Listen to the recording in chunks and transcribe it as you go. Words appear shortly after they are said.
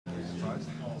surprised?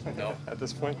 No. At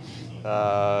this point?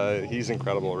 He's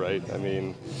incredible, right? I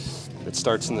mean, it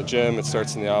starts in the gym, it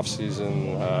starts in the off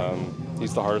season.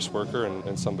 He's the hardest worker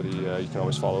and somebody you can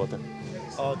always follow out there.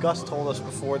 Gus told us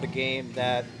before the game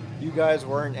that you guys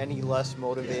weren't any less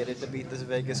motivated to beat this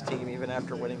Vegas team even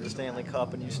after winning the Stanley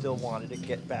Cup, and you still wanted to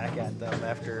get back at them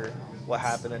after what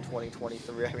happened in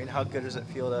 2023. I mean, how good does it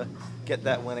feel to get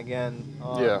that win again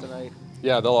tonight?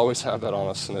 Yeah, they'll always have that on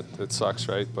us, and it sucks,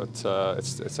 right? But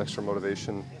it's extra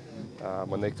motivation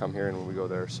when they come here and when we go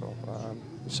there. So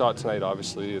we saw it tonight,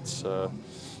 obviously. It's a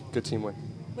good team win.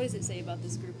 What does it say about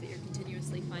this group that you're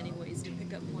continuously finding ways to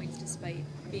pick up points despite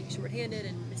being shorthanded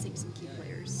and missing some key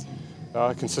players?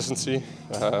 Consistency,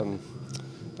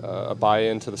 a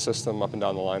buy-in to the system up and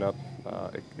down the lineup,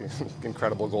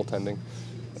 incredible goaltending,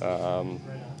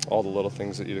 all the little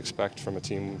things that you'd expect from a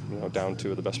team, down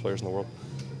to the best players in the world.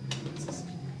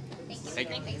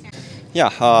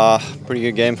 Yeah, pretty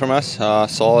good game from us.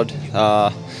 Solid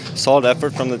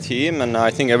effort from the team, and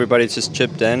I think everybody just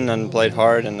chipped in and played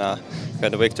hard and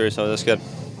got the victory, so that's good.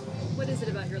 What is it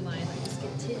about your line that just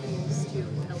continues to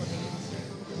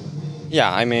elevate?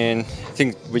 Yeah, I mean, I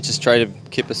think we just try to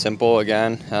keep it simple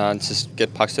again, just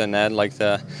get pucks to the net like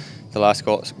the last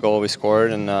goal we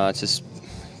scored, and just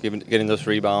getting those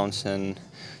rebounds and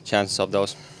chances of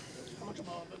those. How much of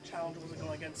a challenge was it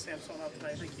going against Samson out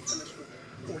tonight? I think he finished with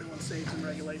 41 saves in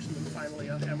regulation and finally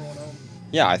hammer one home.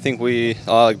 Yeah, I think we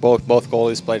both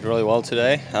goalies played really well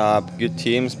today. Good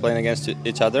teams playing against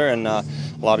each other, and a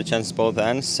lot of chances both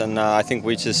ends. And I think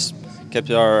we just kept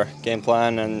our game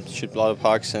plan and shoot a lot of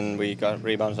pucks, and we got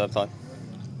rebounds up top.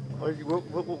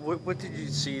 What did you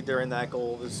see during that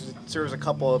goal? There was a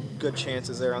couple of good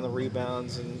chances there on the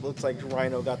rebounds, and it looks like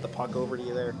Rhino got the puck over to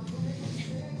you there.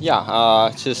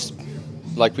 Yeah, just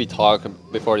like we talked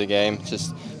before the game,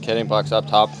 just getting pucks up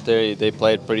top. They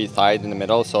played pretty tight in the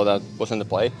middle, so that wasn't the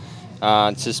play.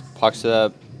 Just pucks to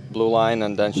the blue line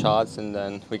and then shots, and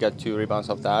then we got 2 rebounds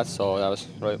off that, so that was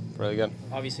really good.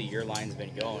 Obviously, your line's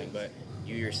been going, but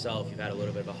you yourself, you've had a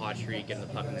little bit of a hot streak, getting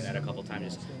the puck in the net a couple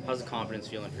times. Just how's the confidence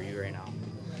feeling for you right now?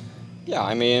 Yeah,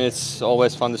 I mean, it's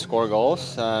always fun to score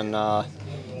goals, and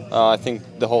I think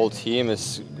the whole team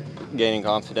is gaining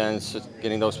confidence,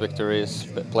 getting those victories,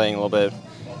 playing a little bit,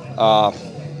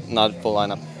 not full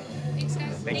lineup.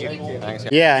 Thank you. Thanks.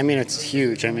 Yeah, I mean, it's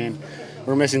huge. I mean,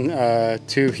 we're missing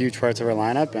 2 huge parts of our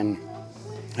lineup, and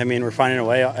I mean, we're finding a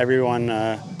way. Everyone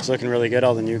is looking really good.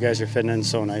 All the new guys are fitting in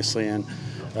so nicely, and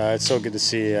it's so good to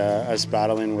see us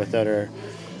battling without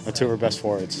 2 of our best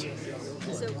forwards.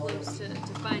 So close to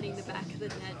finding the back of the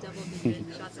net,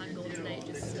 double-digit shots on goal tonight.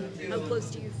 Just how close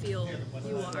do you feel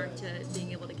you are to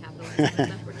being able to capitalize on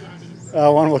those opportunities?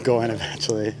 One will go in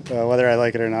eventually, whether I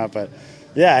like it or not. But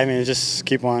yeah, I mean, just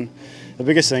keep on. The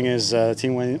biggest thing is the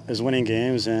team is winning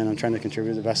games, and I'm trying to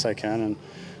contribute the best I can. And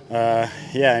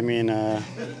yeah, I mean,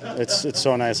 it's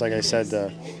so nice. Like I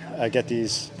said, I get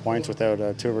these points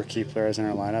without 2 of our key players in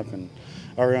our lineup, and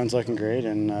everyone's looking great.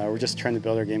 And we're just trying to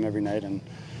build our game every night, and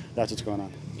that's what's going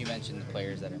on. You mentioned the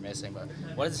players that are missing, but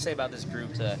what does it say about this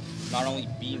group to not only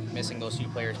be missing those 2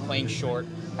 players, playing short,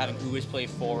 having Uwis play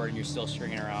forward, and you're still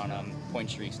stringing around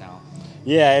point streaks now?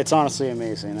 Yeah, it's honestly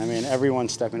amazing. I mean,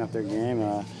 everyone's stepping up their game.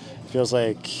 It feels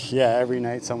like, yeah, every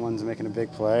night someone's making a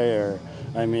big play. Or,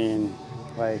 I mean,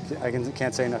 like I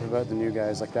can't say enough about the new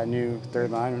guys. Like that new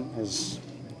third line is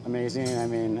amazing. I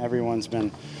mean, everyone's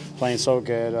been playing so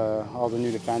good. All the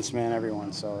new defensemen,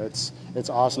 everyone. So it's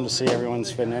awesome to see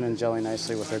everyone's fitting in and gelling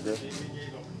nicely with their group.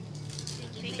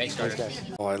 Thanks, guys.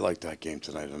 Oh, I like that game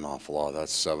tonight an awful lot.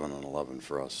 That's 7-11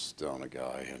 for us down a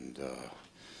guy, and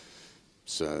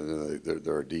so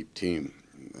they're a deep team,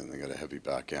 and they got a heavy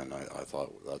back end. I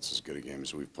thought that's as good a game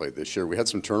as we've played this year. We had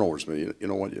some turnovers, but you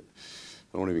know what?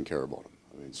 I don't even care about them.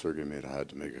 I mean, Sergei had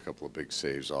to make a couple of big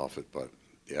saves off it, but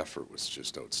the effort was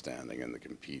just outstanding, and the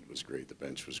compete was great. The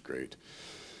bench was great.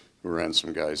 We ran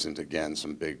some guys into, again,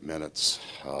 some big minutes,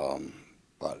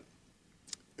 but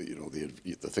you know,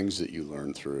 the things that you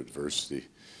learn through adversity.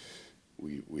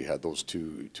 We had those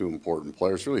two important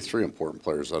players, really 3 important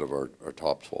players out of our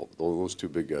top 12. Those 2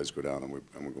 big guys go down, and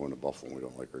we go into Buffalo, and we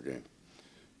don't like our game,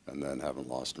 and then haven't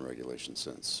lost in regulation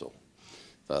since. So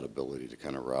that ability to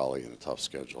kind of rally in a tough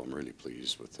schedule, I'm really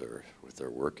pleased with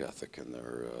their work ethic and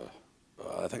their.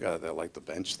 I think I like the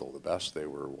bench though the best. They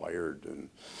were wired and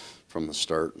from the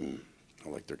start, and I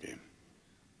like their game.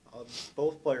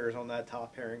 Both players on that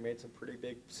top pairing made some pretty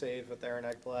big saves with Aaron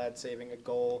Ekblad saving a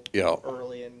goal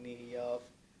early in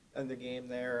the game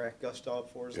there.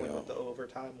 Gustav Forsling with the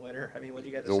overtime winner. I mean, what do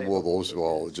you got to say?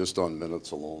 Well, just on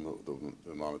minutes alone,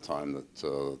 the amount of time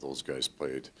that those guys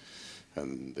played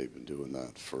and they've been doing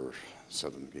that for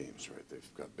 7 games, right?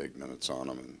 They've got big minutes on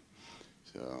them, and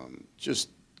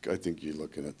I think you're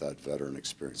looking at that veteran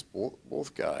experience.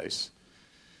 Both guys.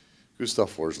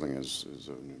 Gustav Forsling is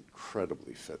an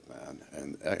incredibly fit man,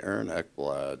 and Aaron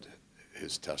Ekblad,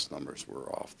 his test numbers were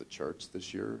off the charts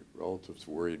this year relative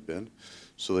to where he'd been.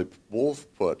 So they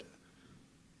both put,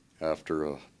 after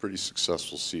a pretty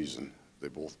successful season, they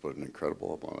both put an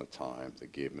incredible amount of time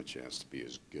that gave them a chance to be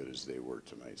as good as they were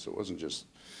tonight. So it wasn't just,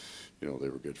 they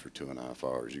were good for 2.5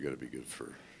 hours. You got to be good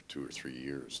for 2 or 3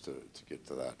 years to get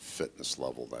to that fitness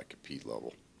level, that compete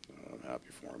level. I'm happy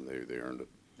for them. They earned it.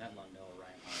 That Lundell,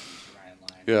 Ryan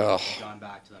line. Yeah. You've gone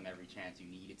back to them every chance you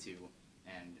needed to,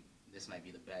 and this might be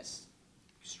the best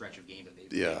stretch of games that they've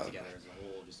played together as a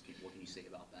whole. Just what can you say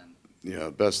about them?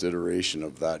 Yeah, best iteration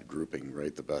of that grouping,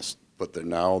 right? The best, but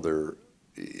they're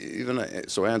even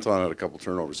so. Anton had a couple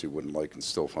turnovers he wouldn't like, and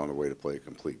still found a way to play a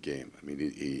complete game. I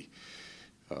mean,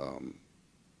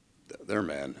 they're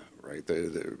men, right?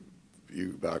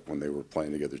 You back when they were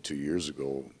playing together 2 years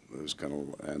ago, it was kind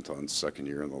of Anton's second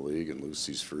year in the league and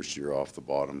Lucy's first year off the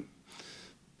bottom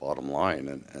line,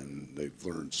 and they've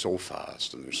learned so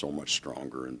fast, and they're so much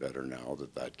stronger and better now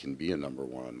that can be a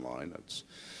 #1 line. That's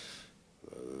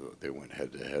they went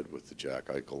head to head with the Jack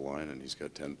Eichel line, and he's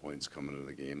got 10 points coming into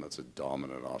the game. That's a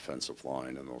dominant offensive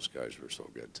line, and those guys were so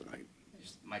good tonight. It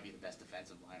just might be the best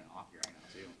defensive line in hockey right now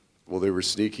too. Well, they were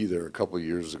sneaky there a couple of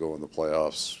years ago in the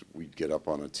playoffs. We'd get up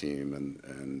on a team,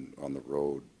 and on the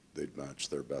road, they'd match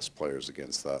their best players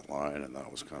against that line, and that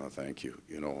was kind of thank you.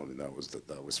 I mean,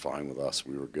 that was fine with us.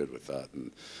 We were good with that,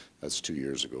 and that's 2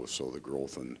 years ago. So the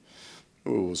growth, and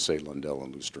we'll say Lundell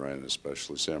and Luostarinen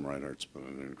especially. Sam Reinhart's been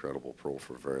an incredible pro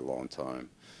for a very long time.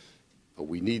 But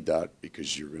we need that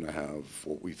because you're going to have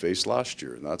what we faced last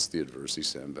year, and that's the adversity.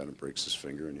 Sam Bennett breaks his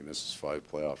finger and he misses 5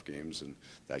 playoff games, and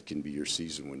that can be your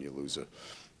season when you lose an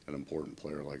important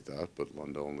player like that. But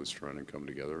Lundell and Luostarinen come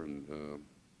together, and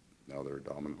now they're a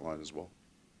dominant line as well.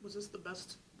 Was this the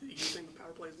best that you think the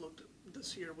power plays looked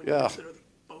this year when you consider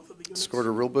both of the units? Scored a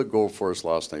real big goal for us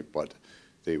last night, but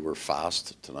they were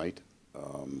fast tonight.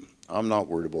 I'm not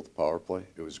worried about the power play.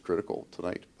 It was critical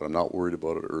tonight, but I'm not worried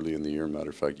about it early in the year. Matter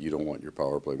of fact, you don't want your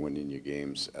power play winning you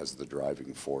games as the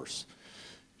driving force.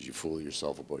 You fool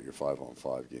yourself about your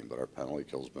 5-on-5 game, but our penalty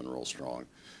kill's been real strong.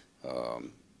 Our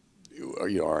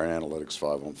analytics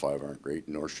 5-on-5 aren't great,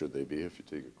 nor should they be. If you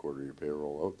take a quarter of your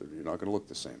payroll out, you're not going to look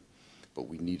the same. But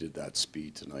we needed that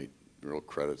speed tonight. Real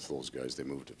credit to those guys. They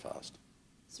moved it fast.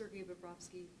 Sergei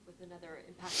Bobrovsky with another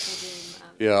impactful game.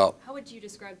 Yeah. How would you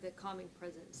describe the calming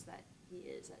presence that he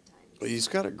is at times? Well, he's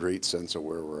got a great sense of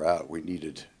where we're at. We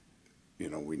needed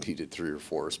 3 or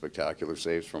 4 spectacular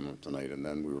saves from him tonight, and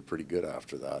then we were pretty good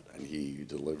after that, and he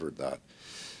delivered that.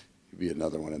 He'd be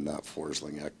another one in that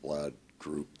Forsling Ekblad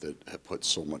group that had put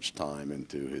so much time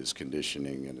into his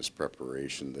conditioning and his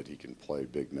preparation that he can play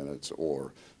big minutes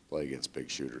or play against big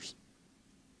shooters.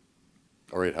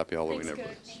 All right, happy Halloween,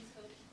 everybody.